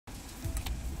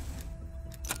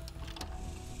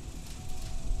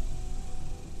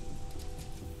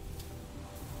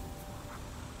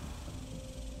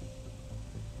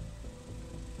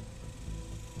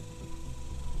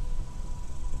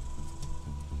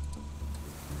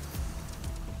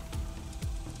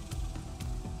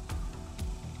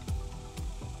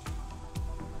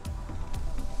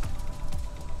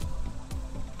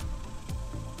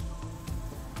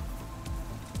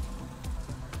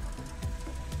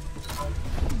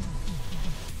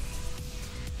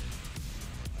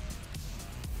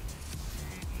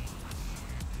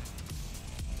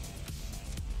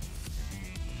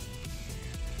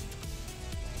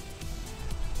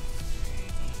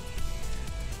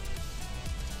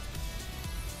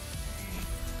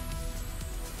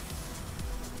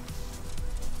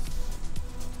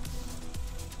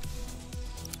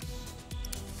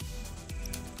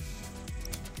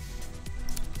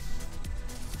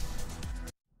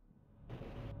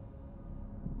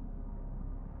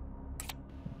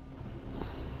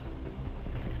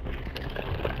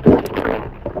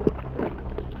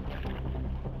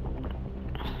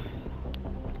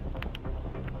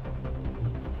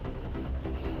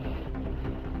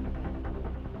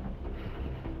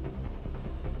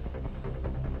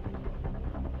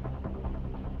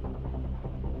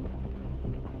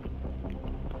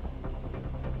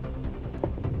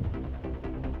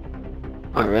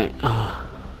Alright.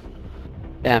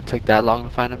 Damn, took that long to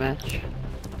find a match?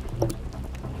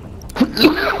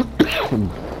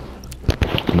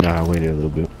 Nah, I waited a little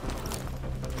bit.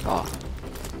 Oh.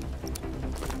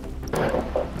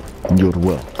 You're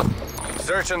welcome.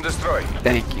 Search and destroy.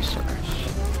 Thank you, sirs.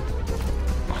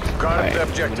 Guard Alright, the I'm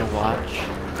objective. gonna watch.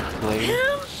 Play.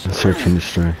 Searching the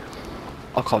street.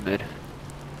 I'll call mid.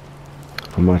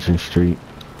 I'm watching street.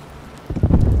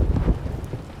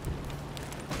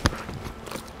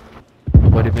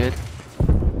 Nobody mid?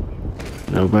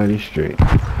 Nobody street.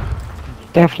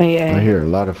 Definitely A. I hear a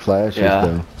lot of flashes Yeah,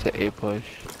 though. it's an A push.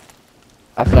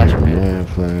 I flash him mid. Yeah,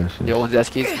 flashes. Yo, one's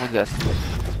Eskies, one's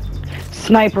Eskies.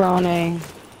 Sniper on A.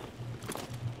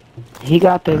 He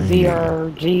got the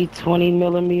ZRG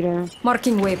 20mm.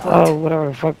 Marking waypoint. Oh, whatever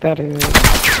the fuck that is.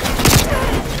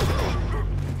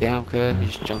 Damn good, he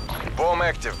just jumped. Bomb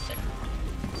active.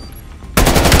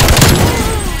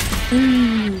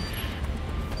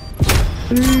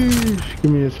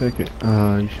 Give me a second.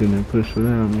 You shouldn't have pushed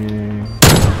without me.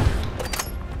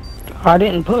 I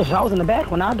didn't push. I was in the back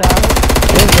when I died.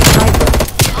 There's a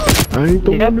sniper. I ain't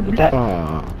the Yep, one to be. that-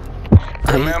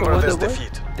 Remember this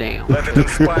defeat. Damn. Let it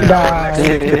expire.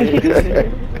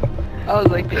 Die. I was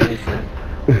like, this.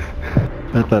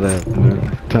 I thought I had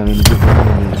time to get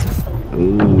my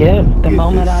Ooh, Yep, the get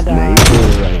moment this I died.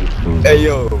 sniper rifle. Hey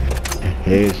yo,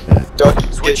 Headshot. duck,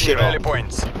 get Switching shit rally on,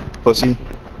 points. pussy.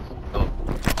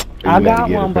 I You gotta got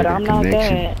get a one, but better I'm not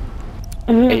connection. dead.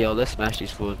 Mhm. Hey yo, let's smash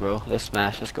these fools, bro. Let's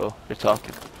smash, let's go. They're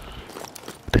talking.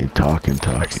 They talking.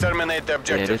 Exterminate the Yeah,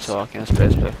 they're objectives. talking. Let's play,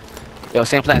 let's play. Yo,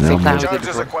 same plan we did Charges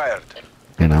before. acquired.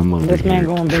 And I'm over This man here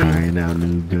going big. trying out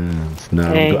new guns. No,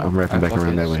 Hey. I'm wrapping Alright, back fuck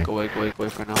around it, that just way. Go away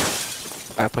for now.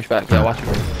 Alright, push back. Yeah, watch it.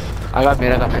 I got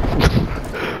mid.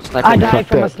 Sniper. I fucked died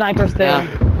from a up. sniper still. Yeah.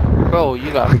 Bro,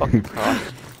 you got fucking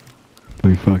crossed.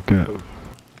 We fucked up.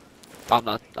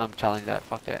 I'm challenging that.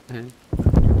 Fuck that.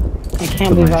 I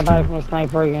can't believe I died from a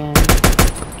sniper again.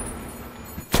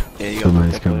 Yeah, you got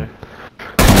Somebody's fucked up coming.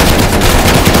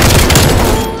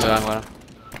 I got him.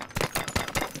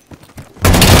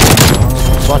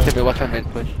 Watch it, watch my mid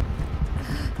push.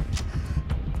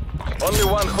 Only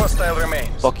one hostile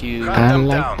remains. Fuck you. Hunt I them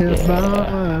like down. the Yeah.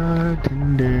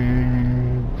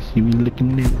 bartender. She be looking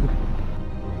at me.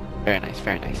 Very nice,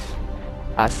 very nice.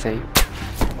 I say.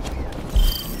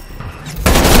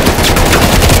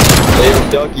 Hey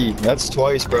Ducky, that's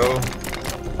twice, bro.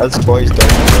 That's twice,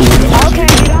 Ducky. Okay,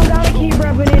 you don't gotta keep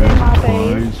rubbing it in my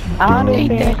face. I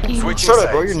understand. Switching Shut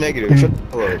up, bro. sides. You're negative.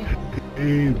 Shut the hell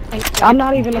up. I'm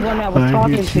not even the one that was I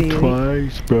talking hit to you you.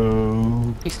 twice,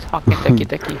 bro. He's talking,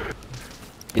 Ducky.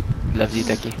 It loves you,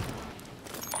 Ducky.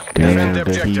 Damn, the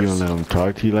Ducky, you objectives. don't let him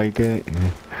talk to you like that? Yeah,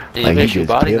 Like, you he better shoot just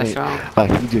bodies kill next it. round.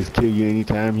 Like he just kill you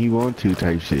anytime he want to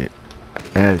type shit.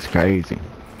 That's crazy.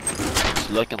 It's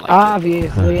looking like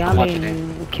Obviously, I I'm watching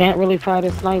mean, can't really fight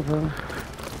a sniper.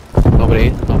 it.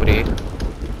 Nobody.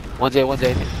 One's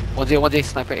A,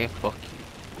 sniper A. Fuck.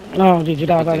 Oh, did you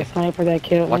die by Okay. the sniper that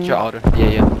killed Watch me? your outer.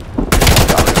 Yeah.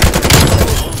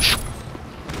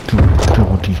 Don't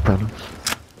want these problems.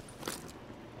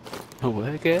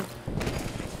 What again?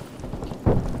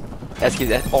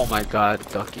 That. Oh my god,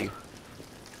 duck you.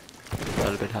 That would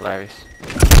have been hilarious.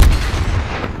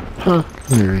 Huh.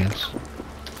 Hilarious.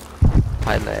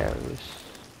 Hilarious.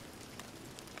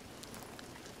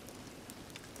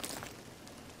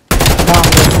 Don't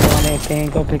listen on anything.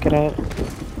 Go pick it up.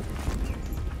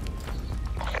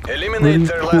 Eliminate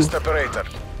their last operator.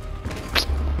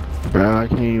 Bro, I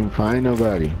can't even find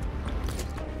nobody.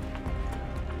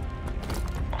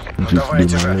 Just do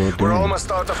Давайте my же. little We're dance.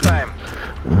 almost out of time.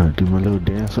 Do my little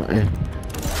dance on it.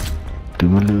 Do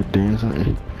my little dance on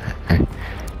it.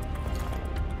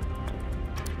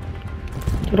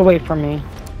 Get away from me.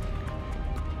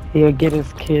 He'll get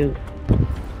us killed.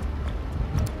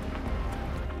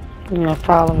 You know,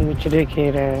 follow me with your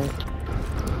dickhead ass.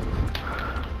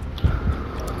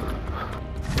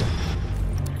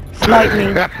 Snipe me.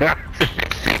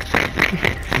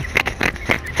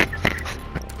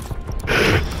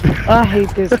 I hate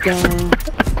this game.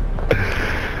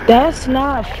 That's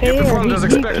not fair. performed as He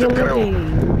expected, killed Carol. me.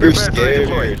 You're Prepare to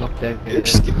deploy. scared. Fuck that You're bitch.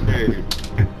 scared.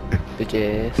 Bitch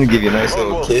ass. I'm gonna give you a nice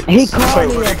little kiss. He called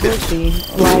me a pussy.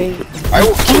 Like, I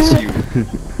will kiss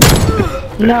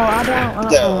you. no, I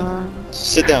don't. Down.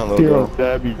 Sit down, little Yo, girl.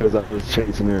 that because I was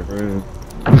chasing her around.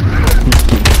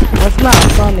 That's not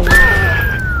funny.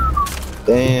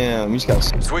 Damn, you just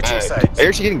got Switching smacked. sides. Are you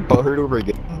actually getting butthurt over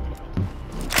again?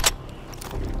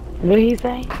 What did he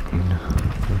say?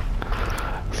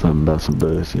 Something about some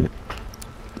bullshit.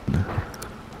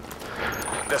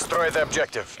 Destroy the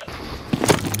objective.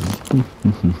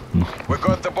 We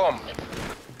got the bomb.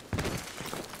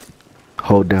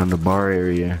 Hold down the bar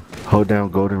area. Hold down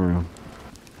golden room.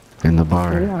 In the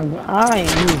bar. I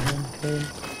ain't moving, dude.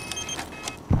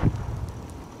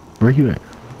 Where you at?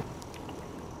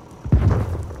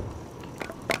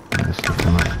 That's the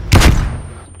front.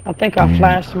 I think I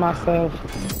flashed myself.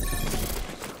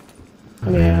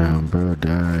 Yeah. Damn, bro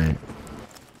died.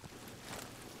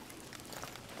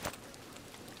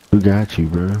 Who got you,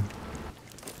 bro?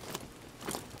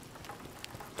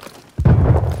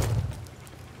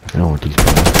 I don't want these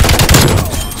bullets.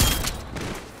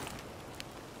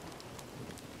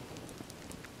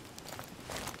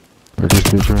 Where this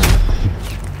bitch run?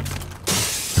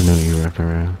 I know you wrapped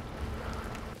around.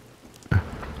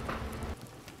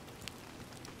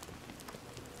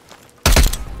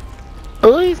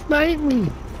 Oh, he sniped me!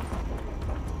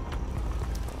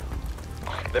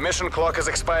 The mission clock is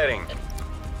expiring.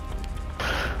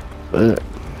 The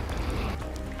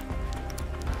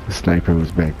sniper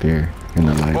was back there in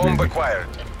the Bomb library. acquired.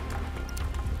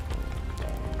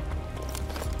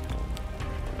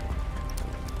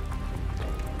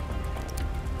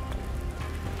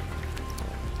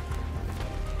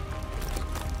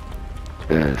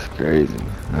 That's crazy.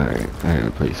 Alright, I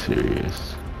gotta play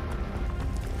serious.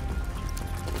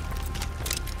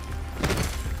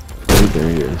 Oh, there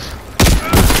he is.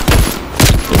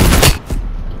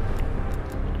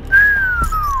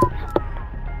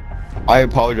 I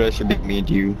apologize for being mean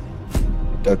to you,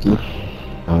 Ducky.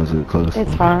 That was a close It's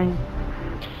one. fine.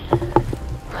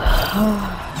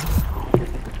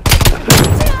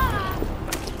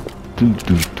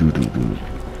 Do.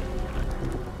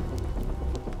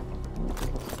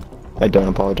 I don't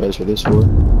apologize for this war.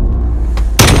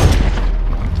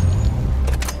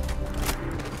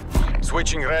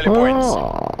 Switching rally points.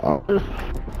 Oh.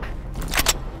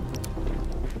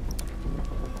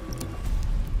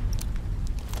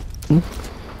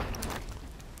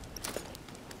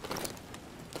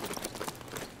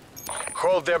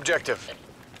 Hold the objective.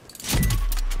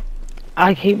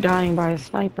 I keep dying by a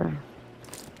sniper.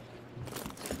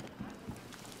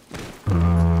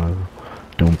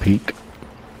 Don't peek.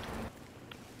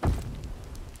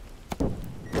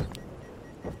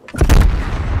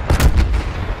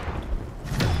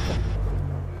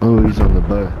 Oh, he's on the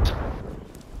bus.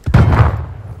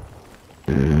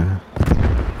 Yeah.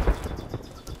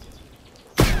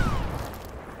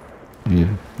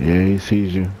 Yeah, he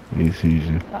sees you. He sees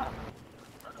you.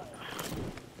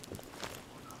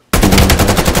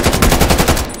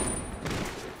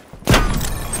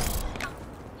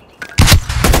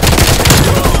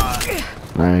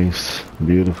 Nice.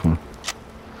 Beautiful.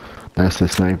 That's the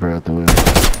sniper out the way.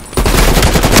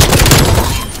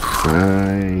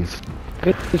 Nice.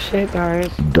 Good shit, guys.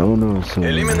 Don't know so.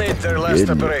 Eliminate their last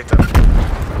Didn't. operator.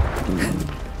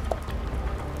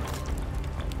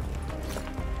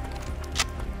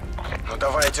 Ну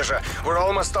давайте же, we're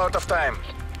almost out of time.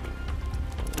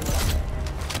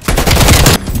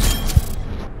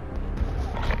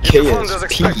 Defend as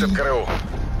expected, crew.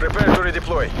 Prepare to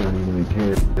redeploy. I don't really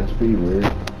care. That's pretty weird.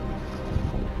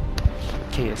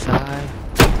 KSI.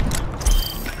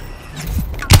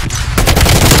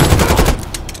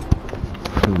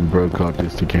 Bro caught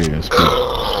this to KSP.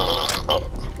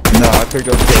 No, I picked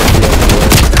up the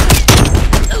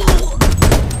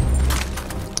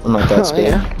I'm not that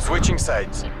scared. Switching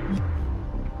sides.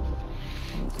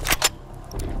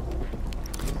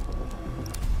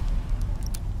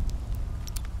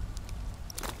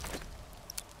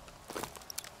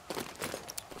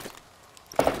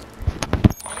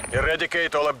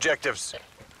 Eradicate all objectives.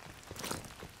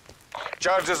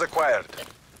 Charges acquired.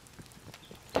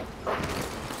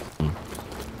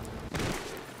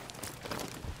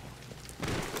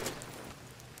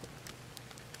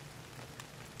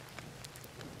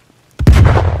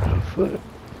 Foot.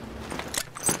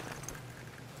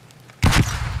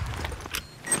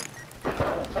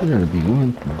 You gotta be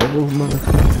one double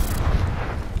motherfucker.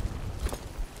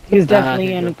 He's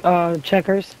definitely in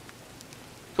checkers.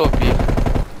 Go B.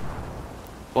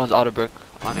 One's out of brick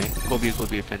on A. Go B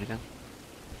if anything.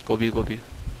 Go B.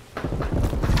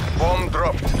 Bomb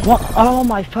dropped. What? Oh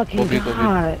my fucking Go B.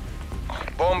 god.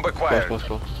 Bomb acquired.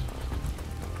 Go.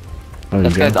 Oh,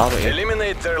 This you guy's got out of A.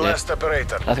 Eliminate their last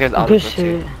operator. That guy's out Good of brick.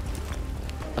 shit.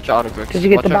 Watch out of bricks. Did you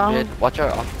get Watch the our bomb? mid. Watch our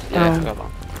yeah, Oh. I got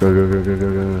bomb. Go.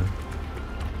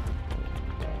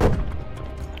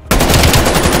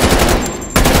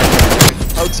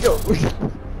 Let's go.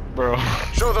 Bro.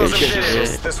 Show those It's just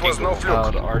Imperials shit. this was no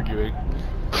fluke. Arguing.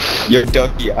 Yo,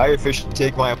 Ducky, I officially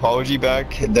take my apology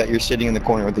back that you're sitting in the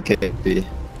corner with the KFB.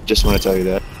 Just want to tell you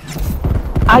that.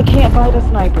 I can't fight a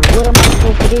sniper. What am I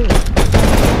supposed to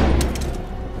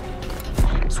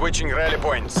do? Switching rally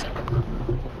points.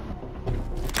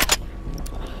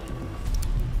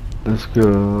 Let's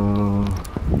go.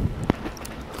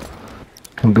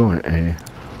 I'm going A.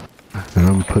 And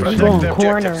I'm pushing. I'm Protect going the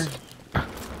corner. objectives.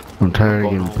 I'm tired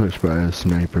of getting pushed by a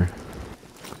sniper.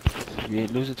 You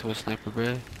ain't losing to a sniper,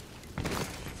 bro.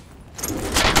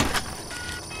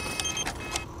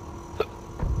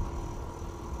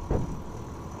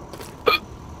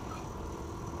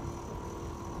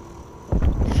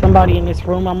 Somebody in this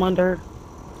room I'm under.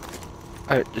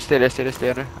 Alright, just stay there, stay there,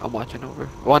 stay there. I'm watching over.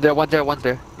 One there, one's there, one's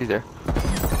there. He's there.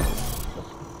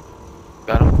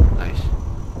 Got him. Nice.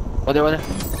 One there, one there.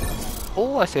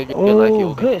 Oh, I saved your life. Oh,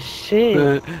 You good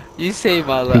shit. You saved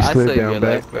my life. I slid saved down your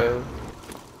back. life, bro.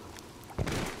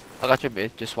 I got your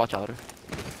mid. Just watch out.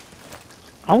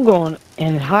 I'm going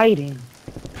and hiding.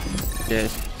 Yeah,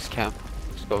 just camp.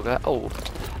 Let's go, guy. Oh,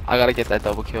 I gotta get that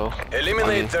double kill.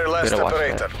 Eliminate their last Better watch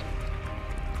operator. that.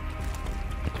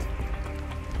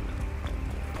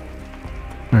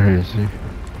 Where is he?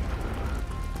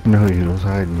 No, he was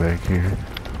hiding back here.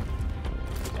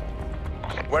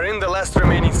 We're in the last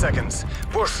remaining seconds.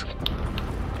 Push.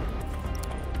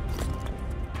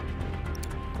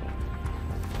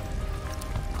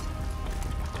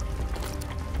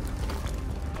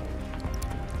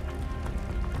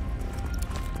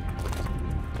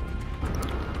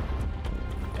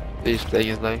 He's playing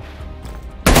his life.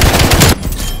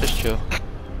 Just chill.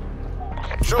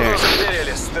 Show those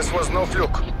Imperialists this was no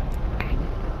fluke.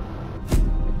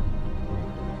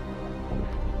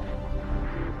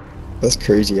 That's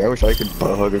crazy. I wish I could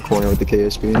butt hug a corner with the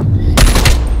KSP.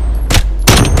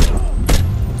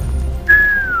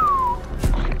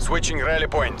 Switching rally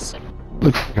points.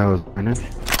 Looks like I was running.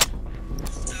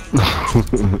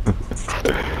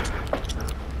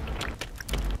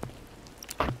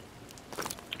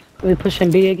 We pushing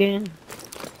B again?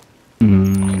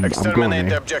 I'm going Exterminate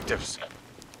the A. objectives.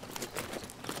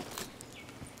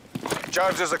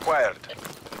 Charges acquired.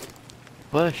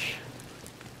 Push.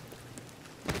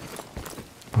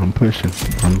 I'm pushing.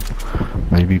 I'm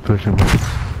maybe pushing.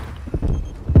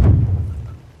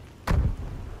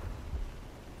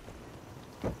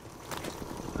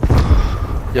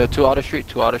 Yo, two out of street,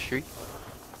 two out of street.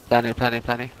 Planning, planning,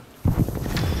 planning.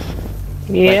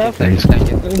 Yep. Thank you, thank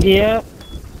you, thank you. Yep.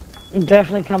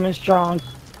 Definitely coming strong.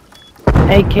 AK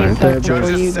Right there, took before bro.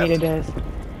 you needed us.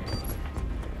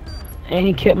 And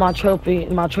he kept my trophy.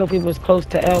 My trophy was close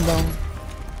to elbow.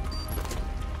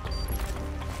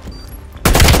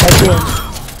 Right there.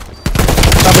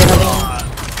 Probably another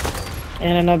one.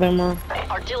 And another one.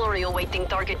 Artillery awaiting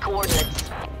target coordinates.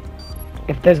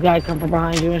 If this guy come from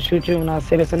behind you and shoot you, and I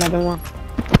say there's another one.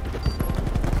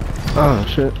 Oh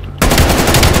shit.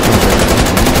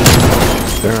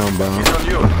 They're on bound. It's on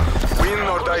you. Win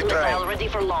or die Missile trying. ready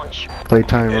for launch. Play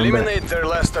time, run back. Eliminate their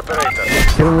last operator.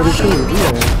 Hit him with a shoot.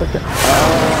 Yeah.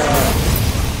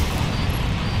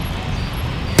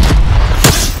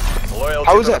 Loyalty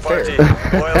How is to that the party.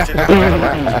 fair? Loyalty to the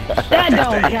That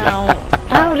don't count.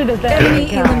 How did that Enemy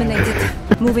count?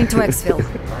 eliminated. Moving to exfil.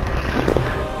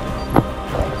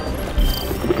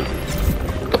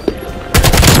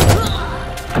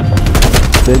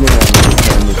 They didn't have